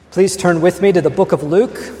Please turn with me to the book of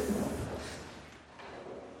Luke.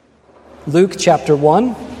 Luke chapter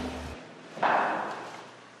 1.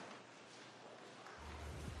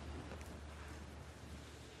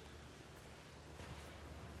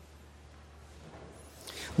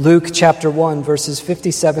 Luke chapter 1, verses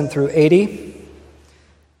 57 through 80.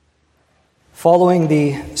 Following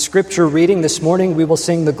the scripture reading this morning, we will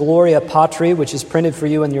sing the Gloria Patri, which is printed for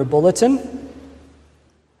you in your bulletin.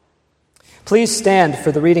 Please stand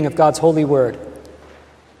for the reading of God's holy word.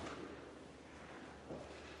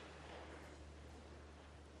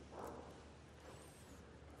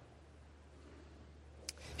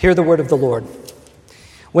 Hear the word of the Lord.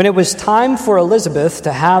 When it was time for Elizabeth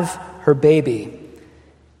to have her baby,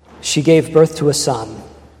 she gave birth to a son.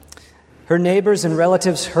 Her neighbors and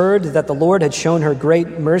relatives heard that the Lord had shown her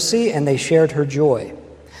great mercy, and they shared her joy.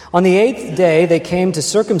 On the 8th day, they came to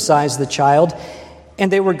circumcise the child,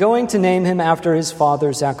 and they were going to name him after his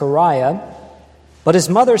father Zechariah. But his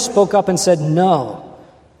mother spoke up and said, "No,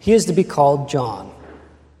 he is to be called John."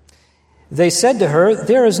 They said to her,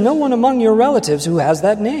 "There is no one among your relatives who has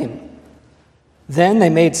that name." Then they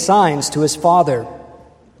made signs to his father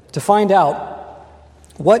to find out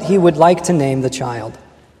what he would like to name the child.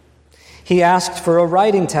 He asked for a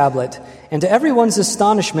writing tablet, and to everyone's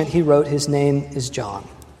astonishment, he wrote, "His name is John."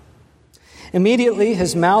 Immediately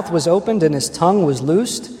his mouth was opened and his tongue was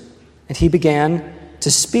loosed, and he began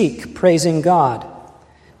to speak, praising God.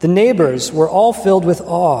 The neighbors were all filled with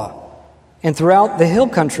awe, and throughout the hill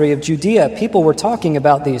country of Judea, people were talking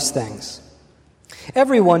about these things.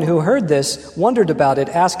 Everyone who heard this wondered about it,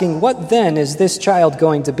 asking, "What then is this child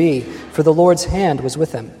going to be?" For the Lord's hand was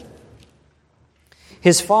with him.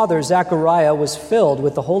 His father Zechariah was filled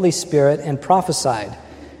with the Holy Spirit and prophesied,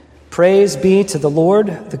 "Praise be to the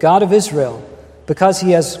Lord, the God of Israel, because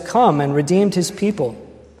he has come and redeemed his people.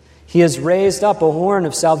 He has raised up a horn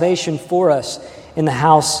of salvation for us in the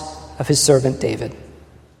house of his servant David,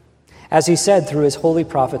 as he said through his holy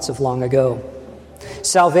prophets of long ago,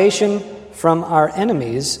 salvation from our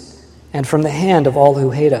enemies and from the hand of all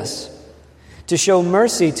who hate us, to show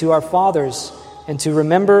mercy to our fathers and to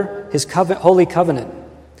remember his holy covenant,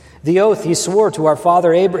 the oath he swore to our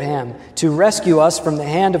father Abraham, to rescue us from the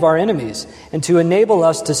hand of our enemies and to enable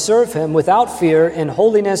us to serve him without fear in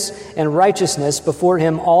holiness and righteousness before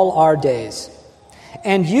him all our days.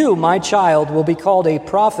 And you, my child, will be called a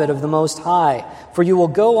prophet of the Most High, for you will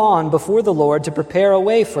go on before the Lord to prepare a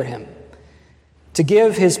way for him, to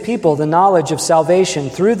give his people the knowledge of salvation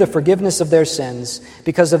through the forgiveness of their sins,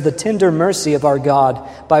 because of the tender mercy of our God,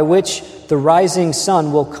 by which the rising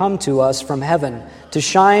sun will come to us from heaven, to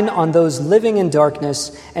shine on those living in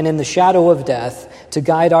darkness and in the shadow of death, to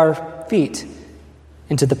guide our feet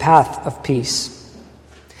into the path of peace."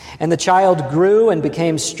 And the child grew and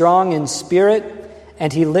became strong in spirit,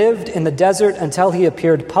 and he lived in the desert until he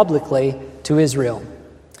appeared publicly to Israel.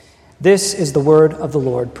 This is the word of the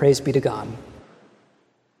Lord. Praise be to God.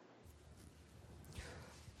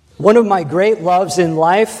 One of my great loves in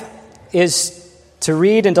life is to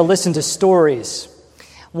read and to listen to stories.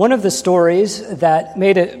 One of the stories that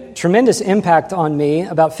made a tremendous impact on me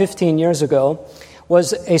about 15 years ago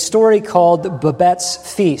was a story called Babette's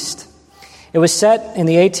Feast. It was set in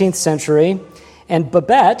the 18th century, and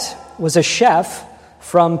Babette was a chef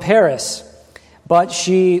from Paris. But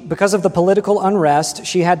because of the political unrest,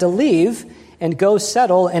 she had to leave and go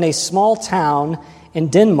settle in a small town in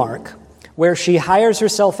Denmark, where she hires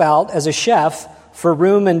herself out as a chef for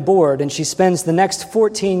room and board, and she spends the next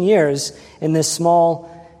 14 years in this small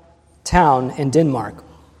town in Denmark.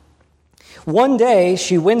 One day,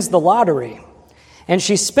 she wins the lottery, and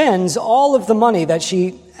she spends all of the money that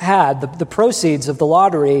she had, the proceeds of the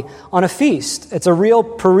lottery, on a feast. It's a real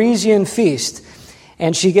Parisian feast,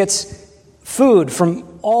 and she gets food from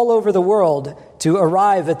all over the world to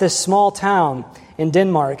arrive at this small town in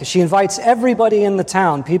Denmark. She invites everybody in the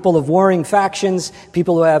town, people of warring factions,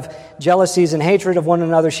 people who have jealousies and hatred of one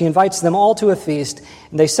another. She invites them all to a feast,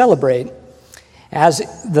 and they celebrate. As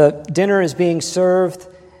the dinner is being served,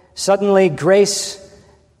 suddenly grace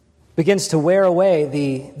begins to wear away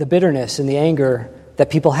the bitterness and the anger that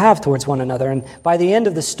people have towards one another. And by the end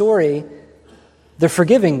of the story, they're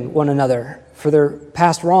forgiving one another for their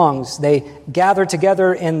past wrongs. They gather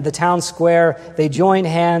together in the town square, they join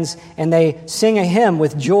hands, and they sing a hymn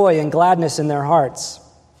with joy and gladness in their hearts.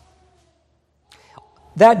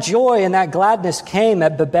 That joy and that gladness came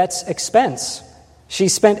at Babette's expense. She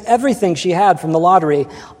spent everything she had from the lottery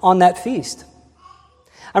on that feast.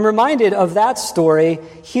 I'm reminded of that story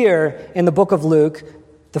here in the book of Luke,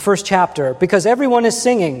 the first chapter, because everyone is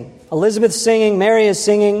singing. Elizabeth's singing, Mary is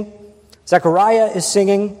singing, Zechariah is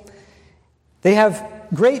singing. They have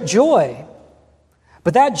great joy.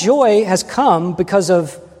 But that joy has come because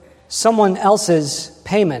of someone else's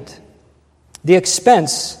payment, the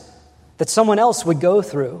expense that someone else would go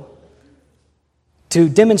through to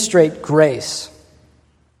demonstrate grace.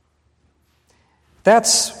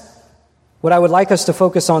 That's what I would like us to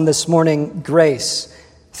focus on this morning, grace.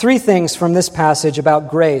 3 things from this passage about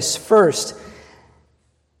grace. First,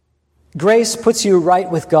 grace puts you right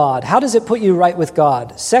with God. How does it put you right with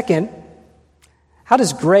God? Second, how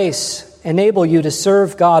does grace enable you to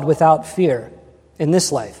serve God without fear in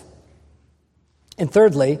this life? And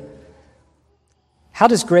thirdly, how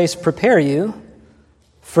does grace prepare you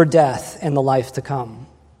for death and the life to come?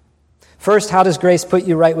 First, how does grace put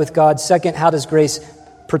you right with God? Second, how does grace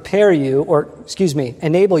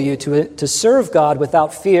enable you to serve God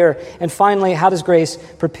without fear? And finally, how does grace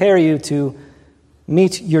prepare you to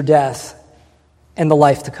meet your death and the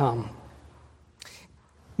life to come?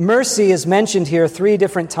 Mercy is mentioned here 3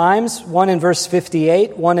 different times, one in verse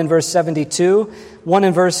 58, one in verse 72, one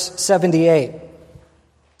in verse 78.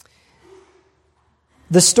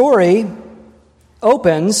 The story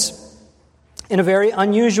opens in a very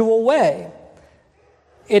unusual way.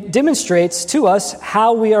 It demonstrates to us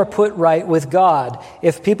how we are put right with God.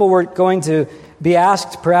 If people were going to be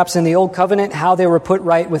asked, perhaps in the Old Covenant, how they were put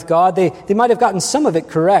right with God, they might have gotten some of it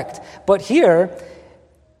correct. But here,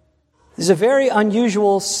 there's a very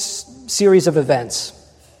unusual series of events.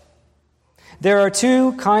 There are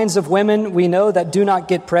 2 kinds of women we know that do not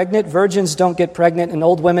get pregnant. Virgins don't get pregnant, and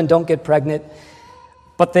old women don't get pregnant.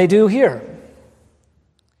 But they do here.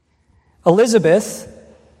 Elizabeth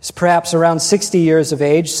is perhaps around 60 years of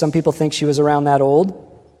age. Some people think she was around that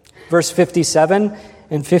old. Verse 57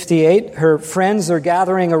 and 58, her friends are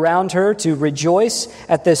gathering around her to rejoice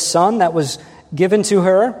at this son that was given to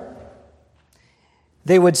her.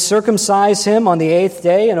 They would circumcise him on the 8th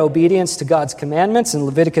day in obedience to God's commandments in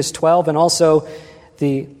Leviticus 12, and also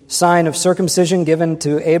the sign of circumcision given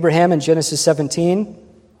to Abraham in Genesis 17.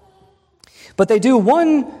 But they do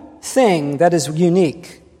one thing that is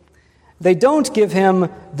unique. They don't give him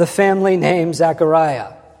the family name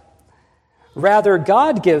Zechariah. Rather,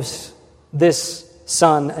 God gives this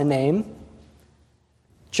son a name,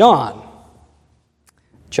 John.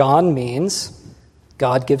 John means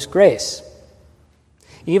God gives grace.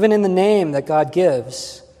 Even in the name that God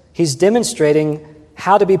gives, he's demonstrating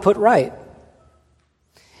how to be put right.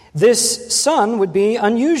 This son would be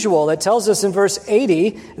unusual. It tells us in verse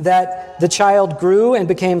 80 that the child grew and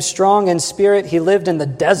became strong in spirit. He lived in the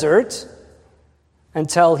desert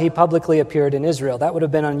until he publicly appeared in Israel. That would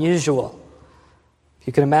have been unusual.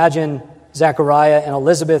 You can imagine Zechariah and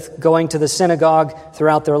Elizabeth going to the synagogue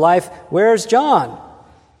throughout their life. Where's John?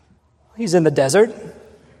 He's in the desert.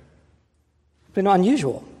 Been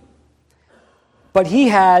unusual. But he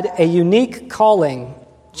had a unique calling,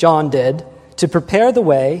 John did, to prepare the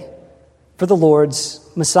way for the Lord's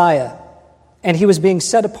Messiah. And he was being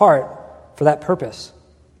set apart for that purpose.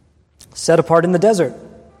 Set apart in the desert.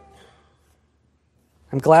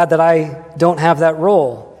 I'm glad that I don't have that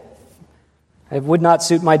role. It would not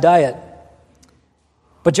suit my diet.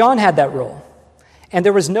 But John had that role. And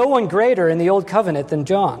there was no one greater in the Old Covenant than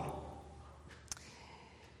John.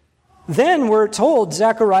 Then we're told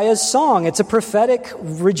Zechariah's song. It's a prophetic,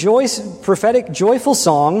 joyful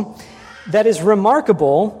song that is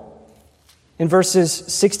remarkable in verses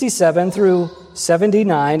 67 through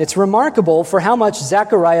 79. It's remarkable for how much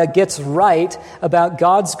Zechariah gets right about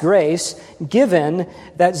God's grace, given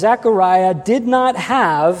that Zechariah did not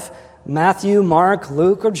have Matthew, Mark,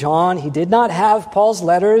 Luke, or John. He did not have Paul's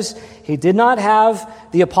letters. He did not have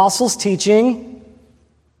the apostles' teaching.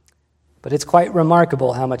 But it's quite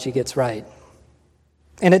remarkable how much he gets right.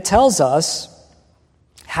 And it tells us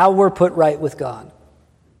how we're put right with God.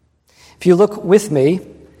 If you look with me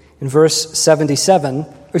in verse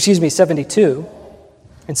 72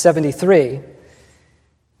 and 73,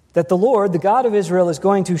 that the Lord, the God of Israel, is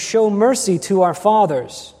going to show mercy to our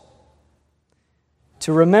fathers,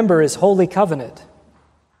 to remember his holy covenant,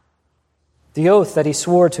 the oath that he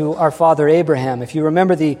swore to our father Abraham. If you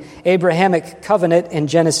remember the Abrahamic covenant in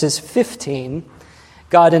Genesis 15,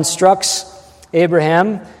 God instructs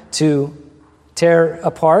Abraham to tear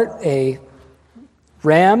apart a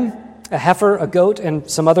ram, a heifer, a goat,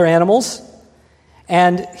 and some other animals.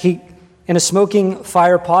 And he, in a smoking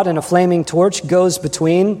fire pot and a flaming torch, goes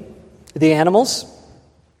between the animals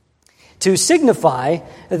to signify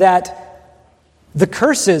that the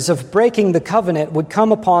curses of breaking the covenant would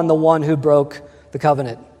come upon the one who broke the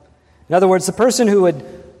covenant. In other words, the person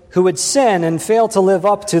who would sin and fail to live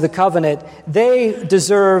up to the covenant, they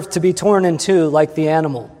deserve to be torn in two like the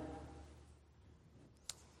animal.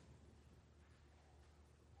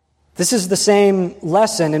 This is the same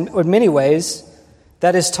lesson in many ways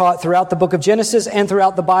that is taught throughout the book of Genesis and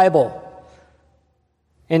throughout the Bible.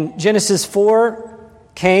 In Genesis 4,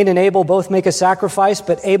 Cain and Abel both make a sacrifice,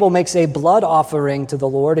 but Abel makes a blood offering to the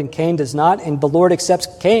Lord, and Cain does not. And the Lord accepts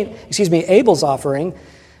Abel's offering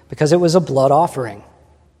because it was a blood offering.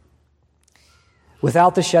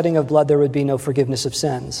 Without the shedding of blood, there would be no forgiveness of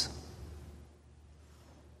sins.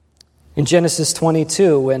 In Genesis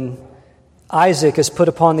 22, when Isaac is put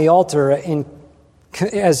upon the altar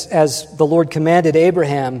as the Lord commanded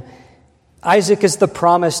Abraham, Isaac is the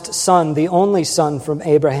promised son, the only son from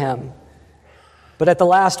Abraham. But at the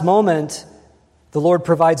last moment, the Lord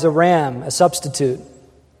provides a ram, a substitute.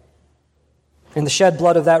 And the shed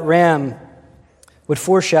blood of that ram would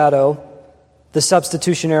foreshadow the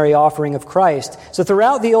substitutionary offering of Christ. So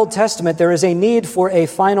throughout the Old Testament, there is a need for a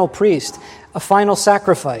final priest, a final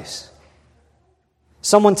sacrifice,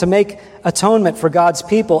 someone to make atonement for God's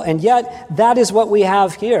people. And yet, that is what we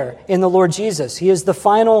have here in the Lord Jesus. He is the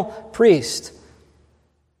final priest.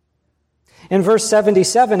 In verse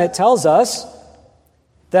 77, it tells us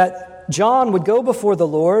that John would go before the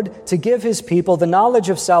Lord to give his people the knowledge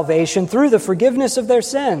of salvation through the forgiveness of their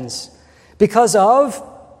sins because of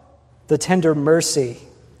the tender mercy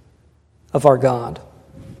of our God.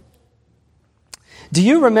 Do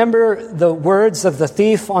you remember the words of the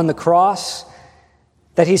thief on the cross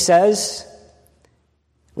that he says?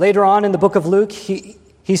 Later on in the book of Luke,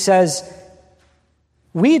 he says,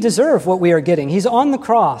 we deserve what we are getting. He's on the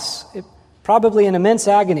cross, probably in immense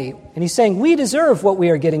agony, and he's saying, we deserve what we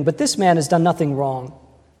are getting, but this man has done nothing wrong.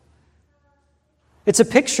 It's a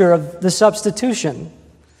picture of the substitution,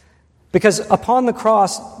 because upon the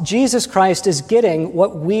cross, Jesus Christ is getting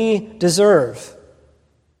what we deserve.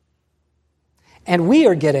 And we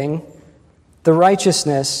are getting the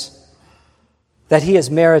righteousness that he has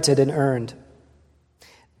merited and earned.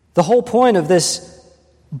 The whole point of this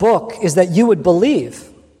book is that you would believe.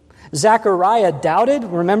 Zechariah doubted.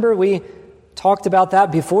 Remember, we talked about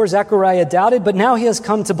that before. Zechariah doubted, but now he has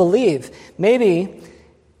come to believe. Maybe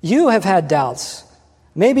you have had doubts.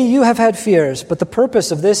 Maybe you have had fears, but the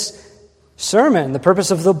purpose of this sermon, the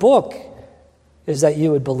purpose of the book, is that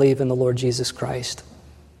you would believe in the Lord Jesus Christ.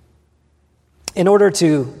 In order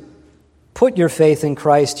to put your faith in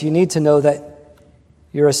Christ, you need to know that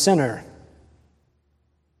you're a sinner.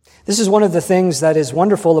 This is one of the things that is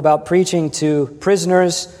wonderful about preaching to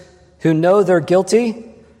prisoners who know they're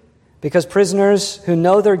guilty, because prisoners who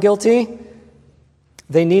know they're guilty,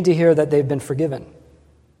 they need to hear that they've been forgiven.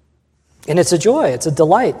 And it's a joy, it's a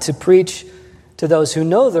delight to preach to those who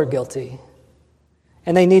know they're guilty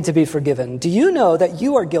and they need to be forgiven. Do you know that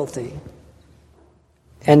you are guilty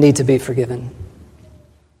and need to be forgiven?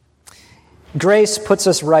 Grace puts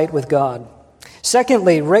us right with God.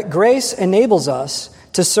 Secondly, grace enables us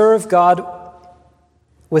to serve God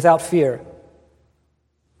without fear.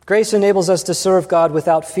 Grace enables us to serve God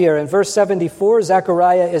without fear. In verse 74,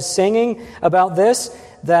 Zechariah is singing about this,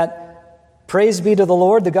 that praise be to the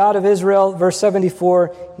Lord, the God of Israel. Verse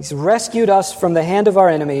 74, he's rescued us from the hand of our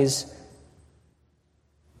enemies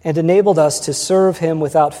and enabled us to serve him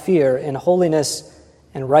without fear in holiness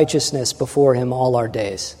and righteousness before him all our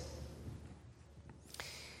days.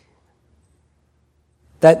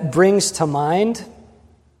 That brings to mind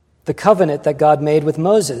the covenant that God made with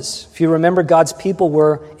Moses. If you remember, God's people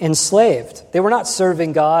were enslaved. They were not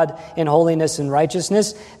serving God in holiness and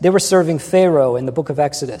righteousness. They were serving Pharaoh in the book of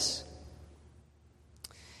Exodus.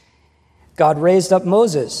 God raised up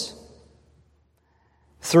Moses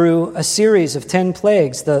through a series of 10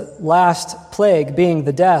 plagues, the last plague being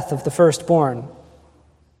the death of the firstborn.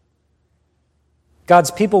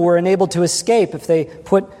 God's people were enabled to escape if they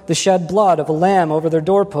put the shed blood of a lamb over their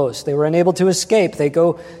doorpost. They were enabled to escape. They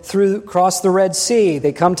go cross the Red Sea.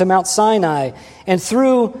 They come to Mount Sinai. And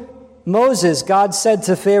through Moses, God said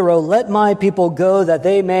to Pharaoh, "Let my people go that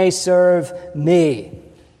they may serve me."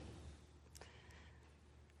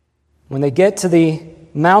 When they get to the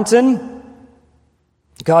mountain,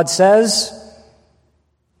 God says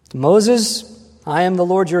to Moses, "I am the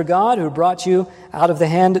Lord your God who brought you out of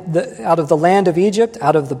the land of Egypt,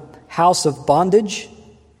 out of the house of bondage."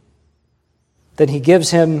 Then he gives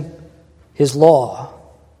him his law.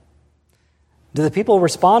 Do the people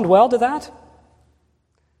respond well to that?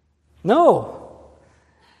 No.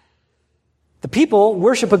 The people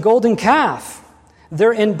worship a golden calf.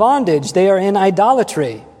 They're in bondage. They are in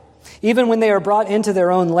idolatry. Even when they are brought into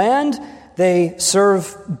their own land, they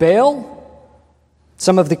serve Baal.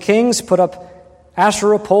 Some of the kings put up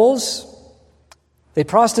Asherah poles. They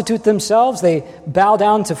prostitute themselves. They bow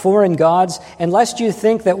down to foreign gods. And lest you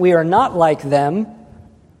think that we are not like them,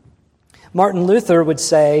 Martin Luther would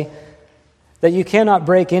say, that you cannot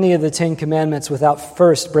break any of the 10 commandments without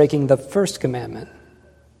first breaking the first commandment,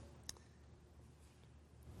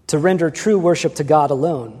 to render true worship to God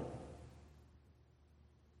alone.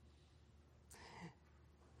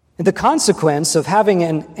 The consequence of having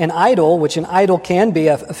an idol, which an idol can be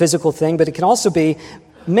a physical thing, but it can also be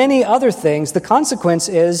many other things, the consequence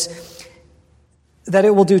is that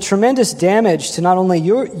it will do tremendous damage to not only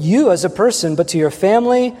you as a person, but to your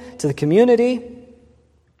family, to the community.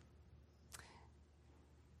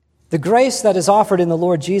 The grace that is offered in the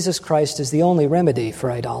Lord Jesus Christ is the only remedy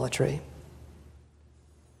for idolatry.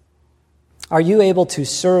 Are you able to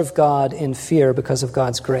serve God in fear because of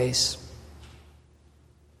God's grace?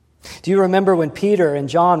 Do you remember when Peter and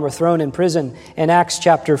John were thrown in prison in Acts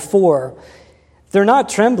chapter 4? They're not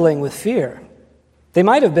trembling with fear. They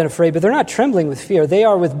might have been afraid, but they're not trembling with fear. They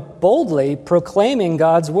are with boldly proclaiming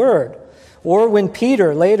God's word. Or when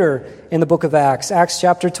Peter, later in the book of Acts, Acts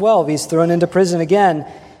chapter 12, he's thrown into prison again,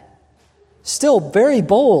 still very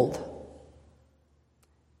bold.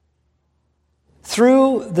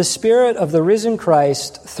 Through the Spirit of the risen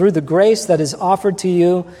Christ, through the grace that is offered to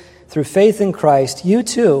you, through faith in Christ, you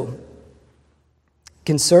too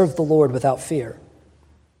can serve the Lord without fear.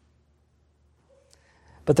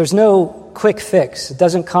 But there's no quick fix. It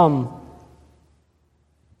doesn't come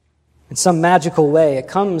in some magical way. It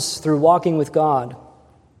comes through walking with God,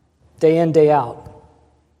 day in, day out,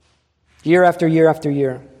 year after year after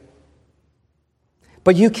year.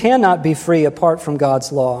 But you cannot be free apart from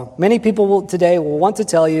God's law. Many people today will want to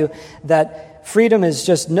tell you that freedom is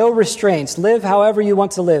just no restraints. Live however you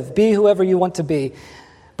want to live. Be whoever you want to be.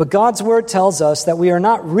 But God's word tells us that we are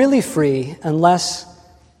not really free unless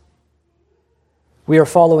we are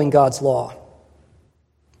following God's law.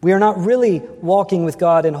 We are not really walking with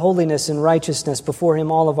God in holiness and righteousness before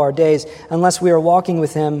Him all of our days unless we are walking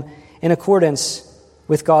with Him in accordance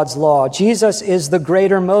with God's law. Jesus is the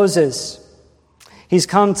greater Moses. He's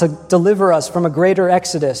come to deliver us from a greater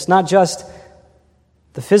exodus, not just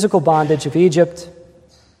the physical bondage of Egypt,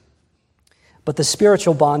 but the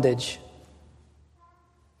spiritual bondage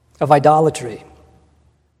of idolatry.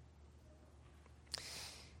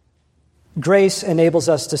 Grace enables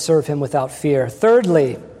us to serve Him without fear.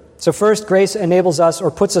 Thirdly, so first, grace enables us or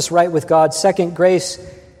puts us right with God. Second, grace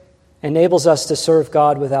enables us to serve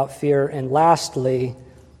God without fear. And lastly,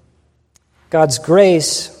 God's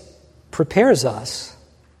grace prepares us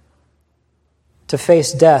to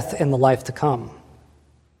face death in the life to come.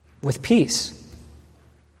 With peace.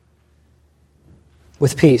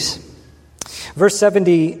 With peace. Verse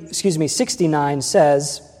 69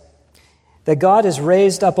 says that God has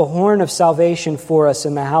raised up a horn of salvation for us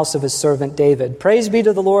in the house of His servant David. Praise be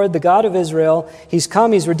to the Lord, the God of Israel. He's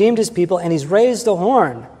come, He's redeemed His people, and He's raised a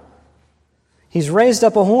horn. He's raised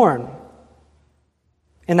up a horn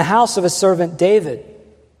in the house of His servant David.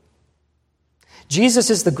 Jesus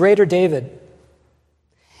is the greater David.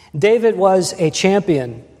 David was a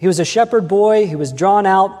champion. He was a shepherd boy. He was drawn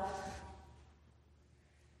out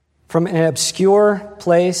from an obscure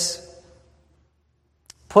place,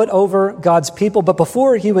 put over God's people. But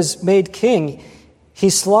before he was made king, he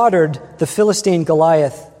slaughtered the Philistine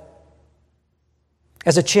Goliath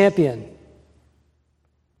as a champion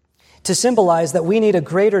to symbolize that we need a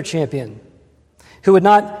greater champion who would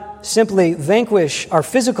not simply vanquish our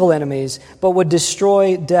physical enemies, but would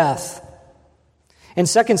destroy death. In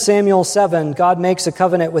 2 Samuel 7, God makes a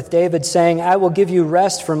covenant with David saying, I will give you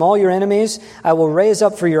rest from all your enemies. I will raise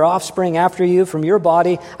up for your offspring after you from your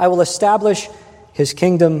body. I will establish His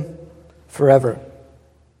kingdom forever.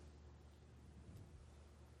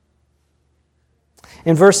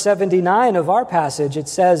 In verse 79 of our passage, it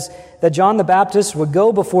says that John the Baptist would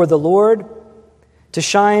go before the Lord to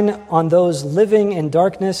shine on those living in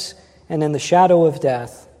darkness and in the shadow of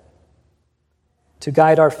death, to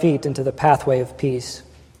guide our feet into the pathway of peace.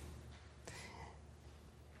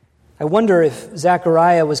 I wonder if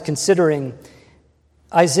Zechariah was considering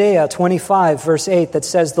Isaiah 25, verse 8, that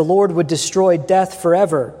says the Lord would destroy death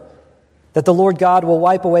forever, that the Lord God will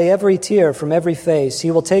wipe away every tear from every face.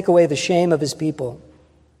 He will take away the shame of His people.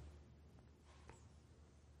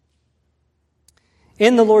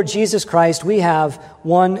 In the Lord Jesus Christ, we have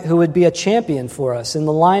one who would be a champion for us in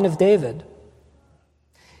the line of David.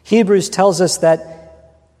 Hebrews tells us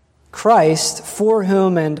that Christ, for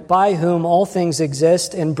whom and by whom all things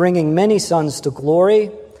exist, in bringing many sons to glory,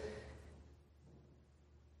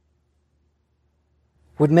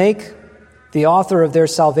 would make the author of their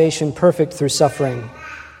salvation perfect through suffering.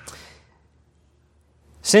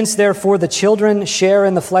 Since therefore the children share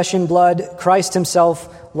in the flesh and blood, Christ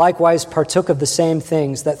himself likewise partook of the same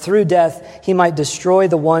things, that through death he might destroy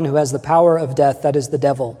the one who has the power of death, that is the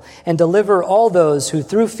devil, and deliver all those who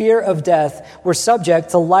through fear of death were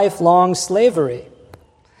subject to lifelong slavery.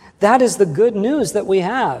 That is the good news that we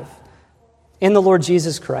have in the Lord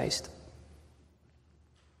Jesus Christ.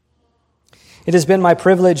 It has been my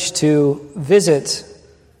privilege to visit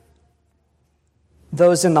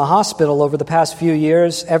those in the hospital over the past few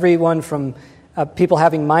years, everyone from people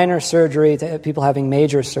having minor surgery to people having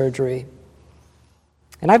major surgery.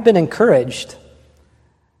 And I've been encouraged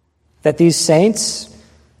that these saints,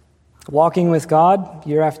 walking with God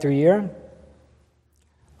year after year,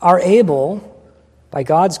 are able, by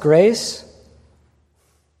God's grace,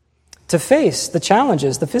 to face the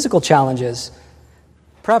challenges, the physical challenges,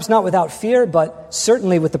 perhaps not without fear, but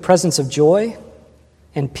certainly with the presence of joy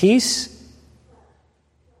and peace,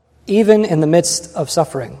 even in the midst of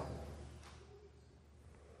suffering.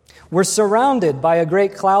 We're surrounded by a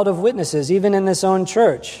great cloud of witnesses, even in this own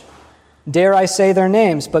church. Dare I say their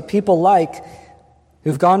names, but people like,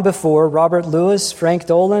 who've gone before, Robert Lewis, Frank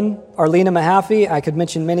Dolan, Arlena Mahaffey, I could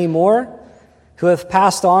mention many more, who have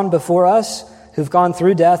passed on before us, who've gone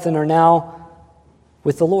through death and are now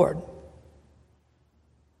with the Lord.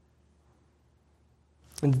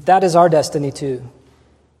 And that is our destiny too.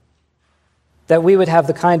 That we would have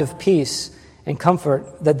the kind of peace and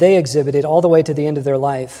comfort that they exhibited all the way to the end of their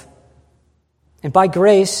life. And by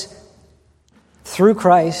grace, through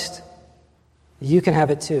Christ, you can have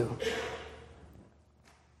it too.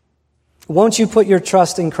 Won't you put your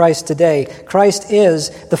trust in Christ today? Christ is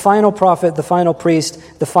the final prophet, the final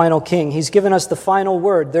priest, the final king. He's given us the final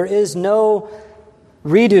word. There is no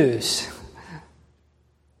redos.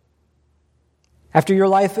 After your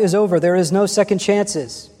life is over, there is no second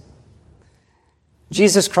chances.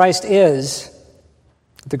 Jesus Christ is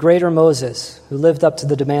the greater Moses who lived up to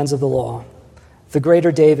the demands of the law, the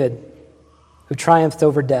greater David who triumphed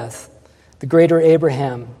over death, the greater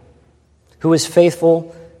Abraham who was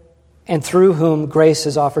faithful and through whom grace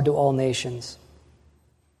is offered to all nations.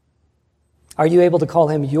 Are you able to call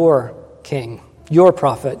him your king, your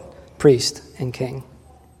prophet, priest, and king?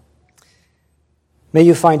 May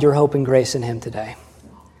you find your hope and grace in him today.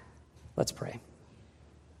 Let's pray.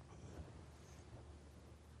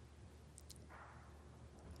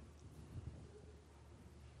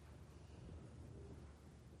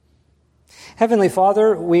 Heavenly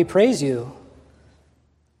Father, we praise you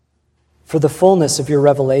for the fullness of your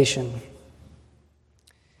revelation.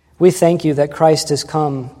 We thank you that Christ has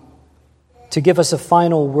come to give us a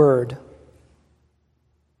final word,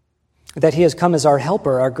 that he has come as our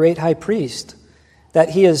helper, our great high priest, that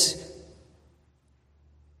he is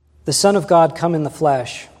the Son of God come in the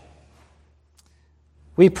flesh.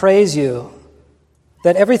 We praise you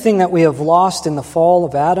that everything that we have lost in the fall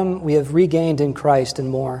of Adam, we have regained in Christ and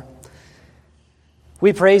more.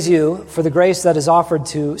 We praise you for the grace that is offered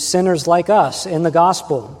to sinners like us in the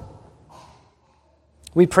gospel.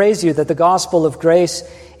 We praise you that the gospel of grace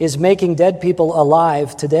is making dead people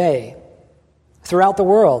alive today, throughout the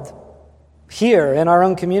world, here in our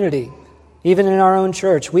own community, even in our own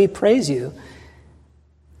church. We praise you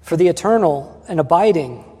for the eternal and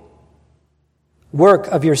abiding work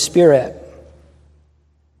of your Spirit.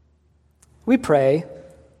 We pray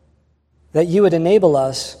that you would enable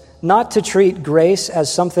us not to treat grace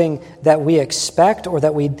as something that we expect or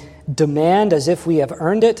that we demand as if we have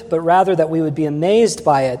earned it, but rather that we would be amazed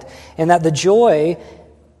by it, and that the joy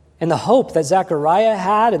and the hope that Zechariah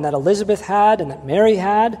had and that Elizabeth had and that Mary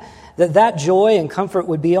had, that joy and comfort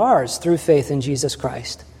would be ours through faith in Jesus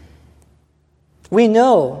Christ. We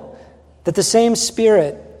know that the same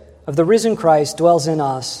Spirit of the risen Christ dwells in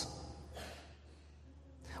us.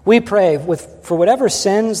 We pray for whatever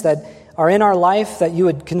sins that are in our life, that you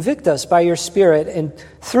would convict us by your Spirit, and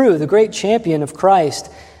through the great champion of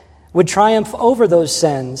Christ would triumph over those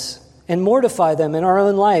sins and mortify them in our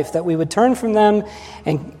own life, that we would turn from them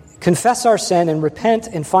and confess our sin and repent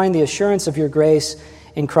and find the assurance of your grace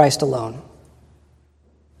in Christ alone.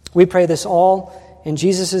 We pray this all in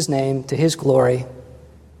Jesus' name, to his glory.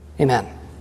 Amen.